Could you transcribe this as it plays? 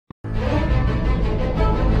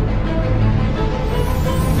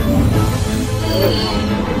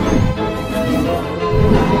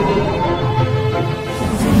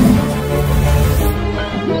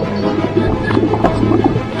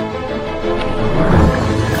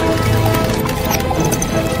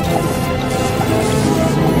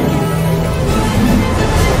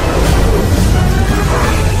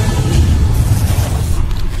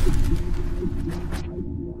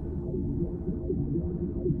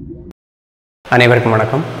அனைவருக்கும்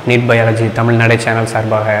வணக்கம். NEET biology Tamil Nadu channel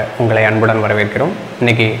சார்பாக உங்களை அன்புடன் வரவேற்கிறோம்.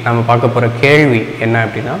 இன்றைக்கி நம்ம பார்க்க போகிற கேள்வி என்ன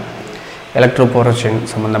அப்படின்னா, எலக்ட்ரோபோரேஷன்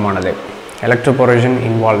சம்மந்தமானது. எலக்ட்ரோபோரேஷன்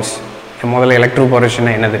இன்வால்வ்ஸ், முதல்ல எலக்ட்ரோபோரேஷன்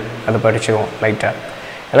என்னது அதை படிச்சுக்குவோம் லைட்டாக.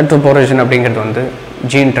 எலக்ட்ரோபோரேஷன் அப்படிங்கிறது வந்து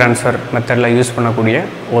ஜீன் ட்ரான்ஸ்ஃபர் மெத்தடில் யூஸ் பண்ணக்கூடிய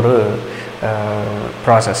ஒரு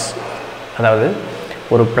ப்ராசஸ். அதாவது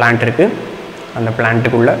ஒரு பிளான்ட் இருக்குது, அந்த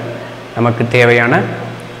பிளான்ட்டுக்குள்ளே நமக்கு தேவையான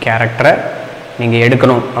கேரக்டரை நீங்கள்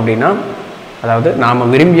எடுக்கணும் அப்படின்னா, அதாவது நாம்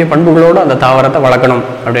விரும்பிய பண்புகளோடு அந்த தாவரத்தை வளர்க்கணும்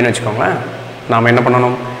அப்படின்னு வச்சுக்கோங்களேன். நாம் என்ன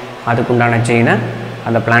பண்ணணும், அதுக்குண்டான ஜீனை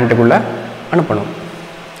அந்த பிளான்ட்டுக்குள்ளே அனுப்பணும்.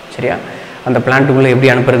 சரியா? அந்த பிளான்ட்டுக்குள்ளே எப்படி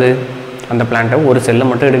அனுப்புறது? அந்த பிளான்ட்டை ஒரு செல்லை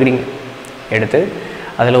மட்டும் எடுக்கிறீங்க, எடுத்து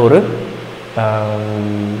அதில் ஒரு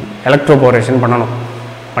எலக்ட்ரோபோரேஷன் பண்ணணும்.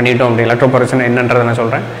 பண்ணிட்டோம். அப்படி எலக்ட்ரோபோரேஷன் என்னன்றதை நான்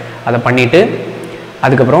சொல்கிறேன். அதை பண்ணிவிட்டு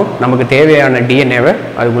அதுக்கப்புறம் நமக்கு தேவையான டிஎன்ஏவை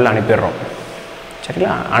அதுக்குள்ளே அனுப்பிடுறோம்.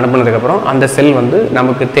 சரிங்களா? அனுப்புனதுக்கப்புறம் அந்த செல் வந்து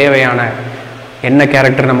நமக்கு தேவையான என்ன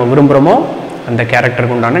கேரக்டர் நம்ம விரும்புகிறோமோ அந்த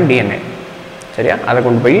கேரக்டருக்கு உண்டான டிஎன்ஏ, சரியா, அதை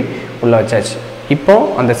கொண்டு போய் உள்ளே வச்சாச்சு. இப்போது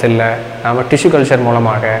அந்த செல்லை நாம் டிஷ்யூ கல்ச்சர்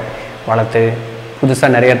மூலமாக வளர்த்து புதுசாக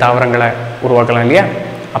நிறைய தாவரங்களை உருவாக்கலாம் இல்லையா?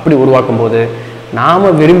 அப்படி உருவாக்கும்போது நாம்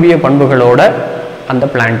விரும்பிய பண்புகளோடு அந்த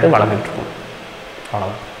பிளான்ட்டு வளர்ந்துட்டுருக்கும்.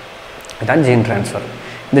 அவ்வளோதான். இதுதான் ஜீன் ட்ரான்ஸ்ஃபர்.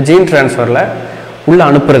 இந்த ஜீன் ட்ரான்ஸ்ஃபரில் உள்ளே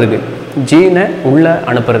அனுப்புறதுக்கு, ஜீனை உள்ளே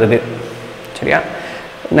அனுப்புறதுக்கு சரியா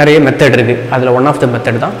நிறைய மெத்தட் இருக்குது. அதில் ஒன் ஆஃப் த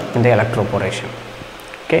மெத்தட் தான் இந்த எலக்ட்ரோபோரேஷன்.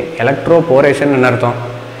 ஓகே, எலக்ட்ரோபோரேஷன் என்ன அர்த்தம்?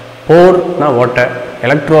 போர்னா வாட்டர்,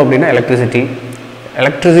 எலக்ட்ரோ அப்படின்னா எலக்ட்ரிசிட்டி,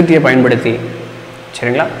 எலக்ட்ரிசிட்டியை பயன்படுத்தி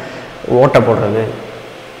சரிங்களா ஓட்டை போடுறது.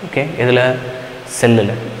 ஓகே, இதில்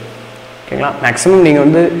செல்லில். ஓகேங்களா? மேக்ஸிமம் நீங்கள்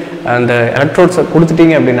வந்து அந்த எலக்ட்ரோட்ஸை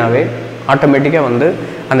கொடுத்துட்டீங்க அப்படின்னாவே ஆட்டோமேட்டிக்காக வந்து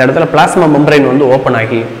அந்த இடத்துல பிளாஸ்மா மெம்பரைன் வந்து ஓப்பன்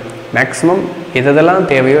ஆகி மேக்ஸிமம் எதெல்லாம்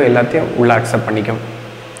தேவையோ எல்லாத்தையும் உள்ளே அக்செப்ட் பண்ணிக்கும்.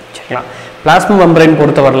 சரிங்களா? பிளாஸ்மா மெம்பரைன்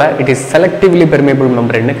பொறுத்தவரையில் இட் இஸ் செலக்டிவ்லி பெர்மியபிள்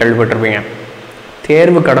மெம்பரைன்னு கேள்விப்பட்டிருப்பீங்க.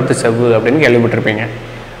 தேர்வு கடத்து செவ்வு அப்படின்னு கேள்விப்பட்டிருப்பீங்க.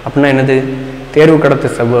 அப்படின்னா என்னது? தேர்வு கடத்து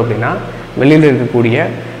செவ்வு அப்படின்னா வெளியில் இருக்கக்கூடிய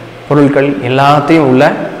பொருட்கள் எல்லாத்தையும் உள்ளே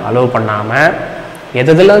அலோவ் பண்ணாமல்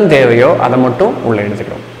எதெல்லாம் தேவையோ அதை மட்டும் உள்ளே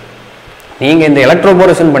எடுத்துக்கிறோம். நீங்கள் இந்த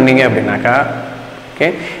எலக்ட்ரோபோரேஷன் பண்ணீங்க அப்படின்னாக்கா ஓகே,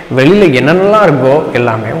 வெளியில் என்னென்னலாம் இருக்கோ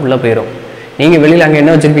எல்லாமே உள்ளே போயிடும். நீங்கள் வெளியில் அங்கே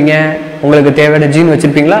என்ன வச்சுருப்பீங்க, உங்களுக்கு தேவையான ஜீன்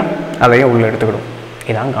வச்சுருப்பீங்களா, அதையும் உள்ளே எடுத்துக்கணும்.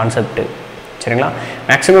 இதான் கான்செப்ட்டு. சரிங்களா?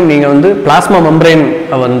 மேக்ஸிமம் நீங்கள் வந்து பிளாஸ்மா மெம்பரைன்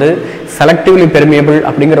வந்து செலக்டிவ்லி பெர்மியபிள்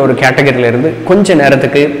அப்படிங்கிற ஒரு கேட்டகரியிலேருந்து கொஞ்சம்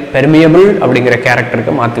நேரத்துக்கு பெர்மியபிள் அப்படிங்கிற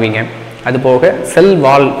கேரக்டருக்கு மாற்றுவீங்க. அது போக செல்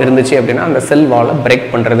வால் இருந்துச்சு அப்படின்னா அந்த செல் வாலை பிரேக்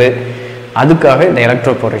பண்ணுறது, அதுக்காக இந்த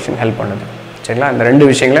எலக்ட்ரோபோரேஷன் ஹெல்ப் பண்ணுது. சரிங்களா? இந்த ரெண்டு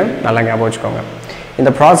விஷயங்களையும் நல்லா ஞாபகம் வச்சுக்கோங்க.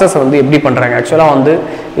 இந்த ப்ராசஸ் வந்து எப்படி பண்ணுறாங்க? ஆக்சுவலாக வந்து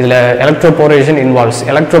இதில் எலக்ட்ரோபோரேஷன் இன்வால்வ்ஸ்.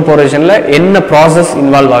 எலக்ட்ரோபோரேஷனில் என்ன ப்ராசஸ்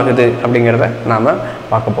இன்வால்வ் ஆகுது அப்படிங்கிறத நாம்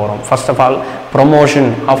பார்க்க போகிறோம். First of all, promotion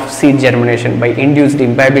of seat germination by induced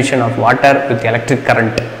imbibition of water with electric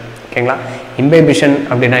current. ஓகேங்களா? இம்பைபிஷன்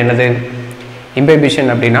அப்படின்னா என்னது? இம்பைபிஷன்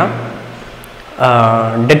அப்படின்னா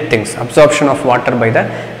dead things, absorption of water by the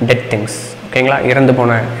dead things. ஓகேங்களா? இறந்து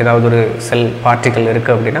போன ஏதாவது ஒரு செல் பார்ட்டிக்கல்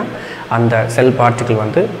இருக்குது அப்படின்னா அந்த செல் பார்ட்டிக்கல்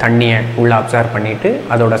வந்து தண்ணியை உள்ளே அப்சார்ப் பண்ணிவிட்டு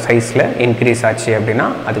அதோட சைஸில் இன்க்ரீஸ் ஆச்சு அப்படின்னா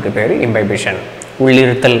அதுக்கு பேர் இம்பைபிஷன்.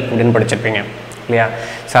 உள்ளிருத்தல் அப்படின்னு படிச்சிருப்பீங்க இல்லையா?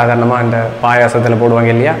 சாதாரணமாக இந்த பாயாசத்தில்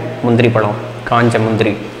போடுவாங்க இல்லையா, முந்திரி பழம், காஞ்ச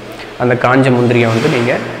முந்திரி. அந்த காஞ்ச முந்திரியை வந்து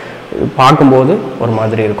நீங்கள் பார்க்கும்போது ஒரு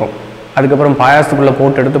மாதிரி இருக்கும். அதுக்கப்புறம் பாயாசத்துக்குள்ளே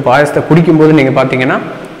போட்டு எடுத்து பாயாசத்தை குடிக்கும்போது நீங்கள் பார்த்தீங்கன்னா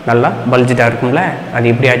நல்லா பல்ஜிட்டாக இருக்கும்ல.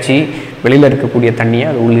 அது எப்படி ஆச்சு? வெளியில் இருக்கக்கூடிய தண்ணியை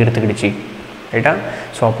அது உள்ளே எடுத்துக்கிடுச்சு. ரைட்டா?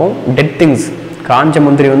 ஸோ அப்போ டெட் திங்ஸ், காஞ்ச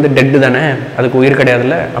முந்திரி வந்து டெட்டு தானே, அதுக்கு உயிர்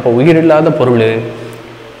கிடையாதுல்ல. அப்போ உயிர் இல்லாத பொருள்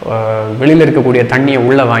வெளியில் இருக்கக்கூடிய தண்ணியை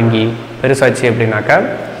உள்ளே வாங்கி பெருசாச்சு அப்படின்னாக்கா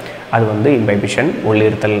அது வந்து இம்பைபிஷன்,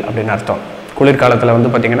 உள்ளிருத்தல் அப்படின்னு அர்த்தம். குளிர்காலத்தில் வந்து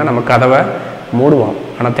பார்த்திங்கன்னா நம்ம கதவை மூடுவோம்,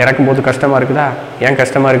 ஆனால் திறக்கும் போது கஷ்டமாக இருக்குதா? ஏன்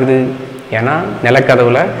கஷ்டமாக இருக்குது? ஏன்னா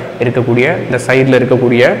நிலக்கதவில் இருக்கக்கூடிய இந்த சைடில்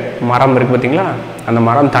இருக்கக்கூடிய மரம் இருக்குது பார்த்திங்களா, அந்த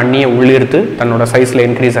மரம் தண்ணியை உள்ளிருத்து தன்னோட சைஸில்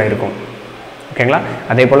இன்க்ரீஸ் ஆகிருக்கும். ஓகேங்களா?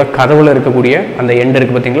 அதே போல் கதவில் இருக்கக்கூடிய அந்த எண்டு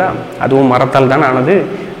இருக்குது பார்த்திங்களா, அதுவும் மரத்தால் தானே ஆனது.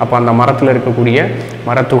 அப்போ அந்த மரத்தில் இருக்கக்கூடிய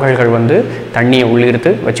மரத்துகள்கள் வந்து தண்ணியை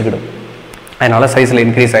உள்ளிருத்து வச்சுக்கிடும். அதனால் சைஸில்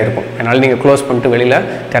இன்க்ரீஸ் ஆகிருக்கும். அதனால் நீங்கள் க்ளோஸ் பண்ணிட்டு வெளியில்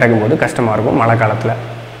திறக்கும் போது கஷ்டமாக இருக்கும் மழை காலத்தில்,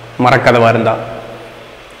 மரக்கதவாக இருந்தால்.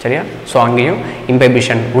 சரியா? ஸோ அங்கேயும்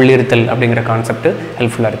இம்பைபிஷன், உள்ளிருத்தல் அப்படிங்கிற கான்செப்ட்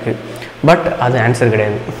ஹெல்ப்ஃபுல்லாக இருக்குது. பட் அது ஆன்சர்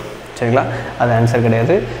கிடையாது. சரிங்களா? அது ஆன்சர்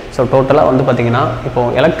கிடையாது. ஸோ டோட்டலாக வந்து பார்த்திங்கன்னா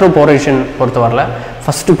இப்போது எலக்ட்ரோபோரேஷன் பொறுத்தவரையில்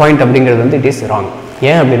ஃபஸ்ட்டு பாயிண்ட் அப்படிங்கிறது வந்து இட் இஸ் ராங்.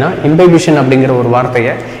 ஏன் அப்படின்னா இம்பைபிஷன் அப்படிங்கிற ஒரு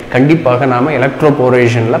வார்த்தையை கண்டிப்பாக நாம்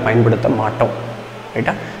எலக்ட்ரோபோரேஷனில் பயன்படுத்த மாட்டோம்.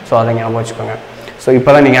 ரைட்டா? ஸோ அதை ஞாபகம் வச்சுக்கோங்க. ஸோ இப்போ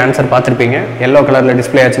தான் நீங்கள் ஆன்சர் பார்த்துருப்பீங்க, எல்லோ கலரில்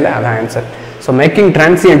டிஸ்பிளே ஆச்சுல, அதான் answer. So making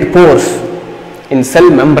transient force in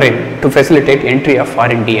sell membrane to facilitate entry of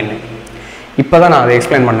foreign DNA. இப்போ தான் நான் அதை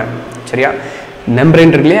எக்ஸ்பிளைன் பண்ணேன். சரியா?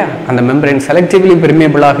 மெம்பரேன் இருக்கு இல்லையா, அந்த மெம்பரேன் செலக்டிவ்லி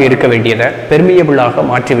பெர்மியபிளாக இருக்க வேண்டியதை பெர்மியபிளாக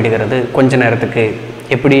மாற்றி விடுகிறது கொஞ்ச நேரத்துக்கு.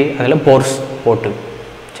 எப்படி? அதில் போர்ஸ் போட்டு.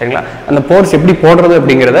 சரிங்களா? அந்த போர்ஸ் எப்படி போடுறது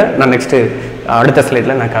அப்படிங்கிறத நான் நெக்ஸ்ட்டு அடுத்த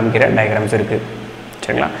ஸ்லைடில் நான் காமிக்கிறேன். டயக்ராம்ஸ் இருக்குது.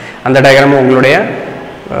 சரிங்களா? அந்த டயக்ராமும் உங்களுடைய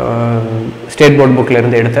ஸ்டேட் போர்ட் புக்கில்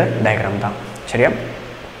இருந்து எடுத்த டயக்ராம் தான். சரியா?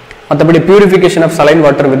 மற்றபடி purification of saline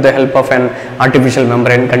water with the help of an artificial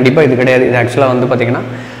membrane கண்டிப்பாக இது கிடையாது. இது ஆக்சுவலாக வந்து பார்த்திங்கன்னா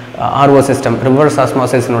ஆர்ஓ சிஸ்டம், ரிவர்ஸ்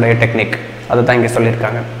ஆஸ்மாசிஸ்னுடைய டெக்னிக், அதை தான் இங்கே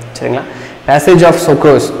சொல்லியிருக்காங்க. சரிங்களா? Passage of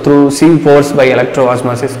sucrose through C force by electro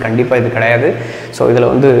osmosis கண்டிப்பாக இது கிடையாது. ஸோ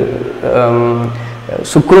இதில் வந்து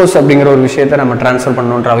சுக்ரோஸ் அப்படிங்கிற ஒரு விஷயத்தை நம்ம ட்ரான்ஸ்ஃபர்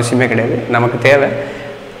பண்ணணுன்ற அவசியமே கிடையாது. நமக்கு தேவை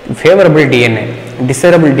ஃபேவரபிள் டிஎன்ஏ,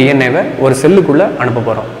 டிசைரபிள் டிஎன்ஏவை ஒரு செல்லுக்குள்ளே அனுப்ப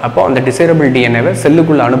போகிறோம். அப்போ அந்த டிசைரபிள் டிஎன்ஏவை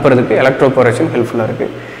செல்லுக்குள்ளே அனுப்புறதுக்கு எலக்ட்ரோபோரேஷன் ஹெல்ப்ஃபுல்லாக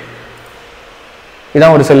இருக்குது.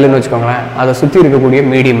 இதான் ஒரு செல்லுன்னு வச்சுக்கோங்களேன். அதை சுற்றி இருக்கக்கூடிய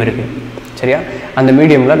மீடியம் இருக்குது. சரியா? அந்த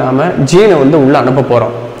மீடியமில் நாம் ஜீனை வந்து உள்ளே அனுப்ப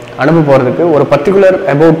போகிறோம். அனுப்ப போகிறதுக்கு ஒரு particular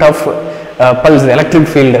about of pulse electric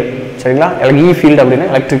field. சரிங்களா? இ ஃபீல்டு அப்படின்னா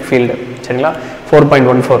எலக்ட்ரிக் ஃபீல்டு. சரிங்களா?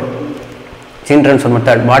 4.14 ஜீன் ட்ரான்ஸ்ஃபர்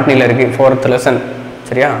மெத்தட் பாட்னியில் இருக்குது, 4th லெசன்.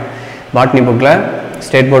 சரியா? பாட்னி புக்கில்,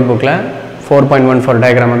 ஸ்டேட் போர்ட் புக்கில் 4.14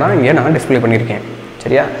 டயக்ராமை தான் இங்கே நான் டிஸ்பிளே பண்ணியிருக்கேன்.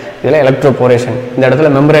 சரியா? இதில் எலக்ட்ரோபோரேஷன். இந்த இடத்துல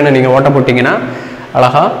மெம்பரேனை நீங்கள் ஓட்ட போட்டிங்கன்னா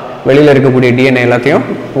அழகாக வெளியில் இருக்கக்கூடிய டிஎன்ஏ எல்லாத்தையும்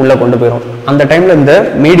உள்ளே கொண்டு போயிடும். அந்த டைமில் இந்த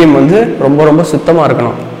மீடியம் வந்து ரொம்ப ரொம்ப சுத்தமாக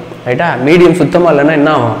இருக்கணும். ரைட்டா? மீடியம் சுத்தமாக இல்லைன்னா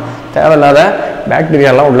என்ன ஆகும்? தேவையில்லாத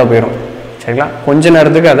பாக்டீரியாலாம் உள்ளே போயிடும். சரிங்களா? கொஞ்ச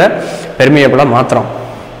நேரத்துக்கு அதை பெர்மியபிளாக மாற்றுறோம்.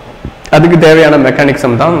 அதுக்கு தேவையான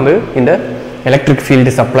மெக்கானிக்ஸம் தான் வந்து இந்த electric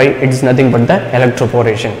field supply. It's nothing but the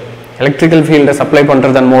electroporation. Electrical ஃபீல்டை சப்ளை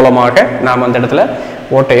பண்ணுறதன் மூலமாக நாம் அந்த இடத்துல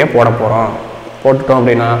ஓட்டையை போட போகிறோம். போட்டுட்டோம்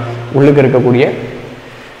அப்படின்னா உள்ளுக்கு இருக்கக்கூடிய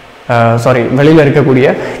வெளியில் இருக்கக்கூடிய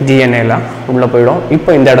டிஎன்ஏ எல்லாம் உள்ளே போயிடும். இப்போ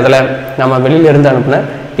இந்த இடத்துல நம்ம வெளியிலேருந்து அனுப்பின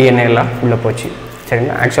டிஎன்ஏ எல்லாம் உள்ளே போச்சு.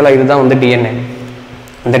 சரிங்களா? ஆக்சுவலாக இதுதான் வந்து டிஎன்ஏ.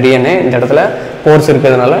 இந்த டிஎன்ஏ இந்த இடத்துல போர்ஸ்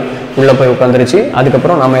இருக்கிறதுனால உள்ளே போய் உட்காந்துருச்சு.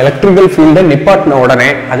 அதுக்கப்புறம் நம்ம எலக்ட்ரிக்கல் ஃபீல்டை நிப்பாட்டின உடனே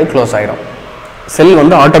அது க்ளோஸ் ஆகிடும். செல்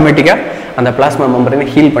வந்து ஆட்டோமேட்டிக்காக அந்த பிளாஸ்மா மெம்பரேனை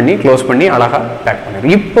ஹீல் பண்ணி க்ளோஸ் பண்ணி அழகாக பேக்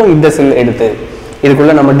பண்ணிடும். இப்போ இந்த செல் எடுத்து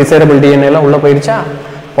இதுக்குள்ளே நம்ம டிசைரபிள் டிஎன்ஏலாம் உள்ளே போயிடுச்சா?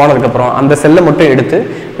 போனதுக்கப்புறம் அந்த செல்லை மட்டும் எடுத்து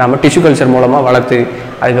நம்ம டிஷ்யூ கல்ச்சர் மூலமாக வளர்த்து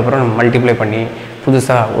அதுக்கப்புறம் நம்ம மல்டிப்ளை பண்ணி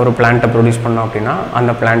புதுசாக ஒரு பிளான்ட்டை ப்ரொடியூஸ் பண்ணோம் அப்படின்னா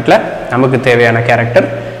அந்த பிளான்ட்டில் நமக்கு தேவையான கேரக்டர்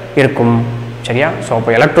இருக்கும். சரியா? ஸோ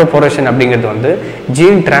அப்போ எலக்ட்ரோபோரேஷன் அப்படிங்கிறது வந்து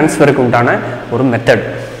ஜீன் டிரான்ஸ்ஃபருக்கு உண்டான ஒரு மெத்தட்.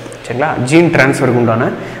 சரிங்களா? ஜீன் டிரான்ஸ்ஃபருக்கு உண்டான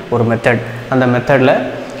ஒரு மெத்தட். அந்த மெத்தடில்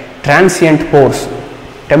டிரான்சியன்ட் போர்ஸ்,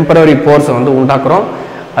 டெம்பரரி போர்ஸை வந்து உண்டாக்குறோம்.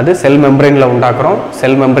 அது செல் மெம்பரேனில் உண்டாக்குறோம்.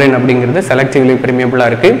 செல் மெம்பரேன் அப்படிங்கிறது செலக்டிவ்லி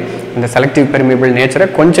பெர்மியபிளாக இருக்குது. இந்த செலக்டிவ் பெர்மியபிள் நேச்சரை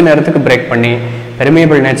கொஞ்ச நேரத்துக்கு பிரேக் பண்ணி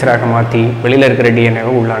பெர்மியபிள் நேச்சராக மாற்றி வெளியில் இருக்கிற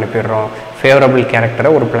டிஎன்ஏவை உள்ளே அனுப்பிடுறோம். ஃபேவரபிள் கேரக்டரை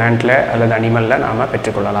ஒரு பிளான்ட்டில் அல்லது அனிமலில் நாம்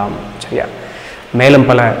பெற்றுக்கொள்ளலாம். சரியா? மேலும்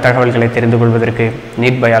பல தகவல்களை தெரிந்து கொள்வதற்கு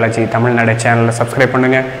நீட் பயாலஜி தமிழ்நாடு சேனலை சப்ஸ்கிரைப்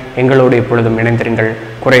பண்ணுங்கள். எங்களோடு எப்பொழுதும் இணைந்திருங்கள்.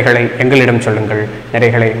 குறைகளை எங்களிடம் சொல்லுங்கள்,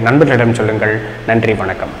 நிறைகளை நண்பர்களிடம் சொல்லுங்கள். நன்றி,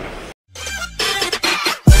 வணக்கம்.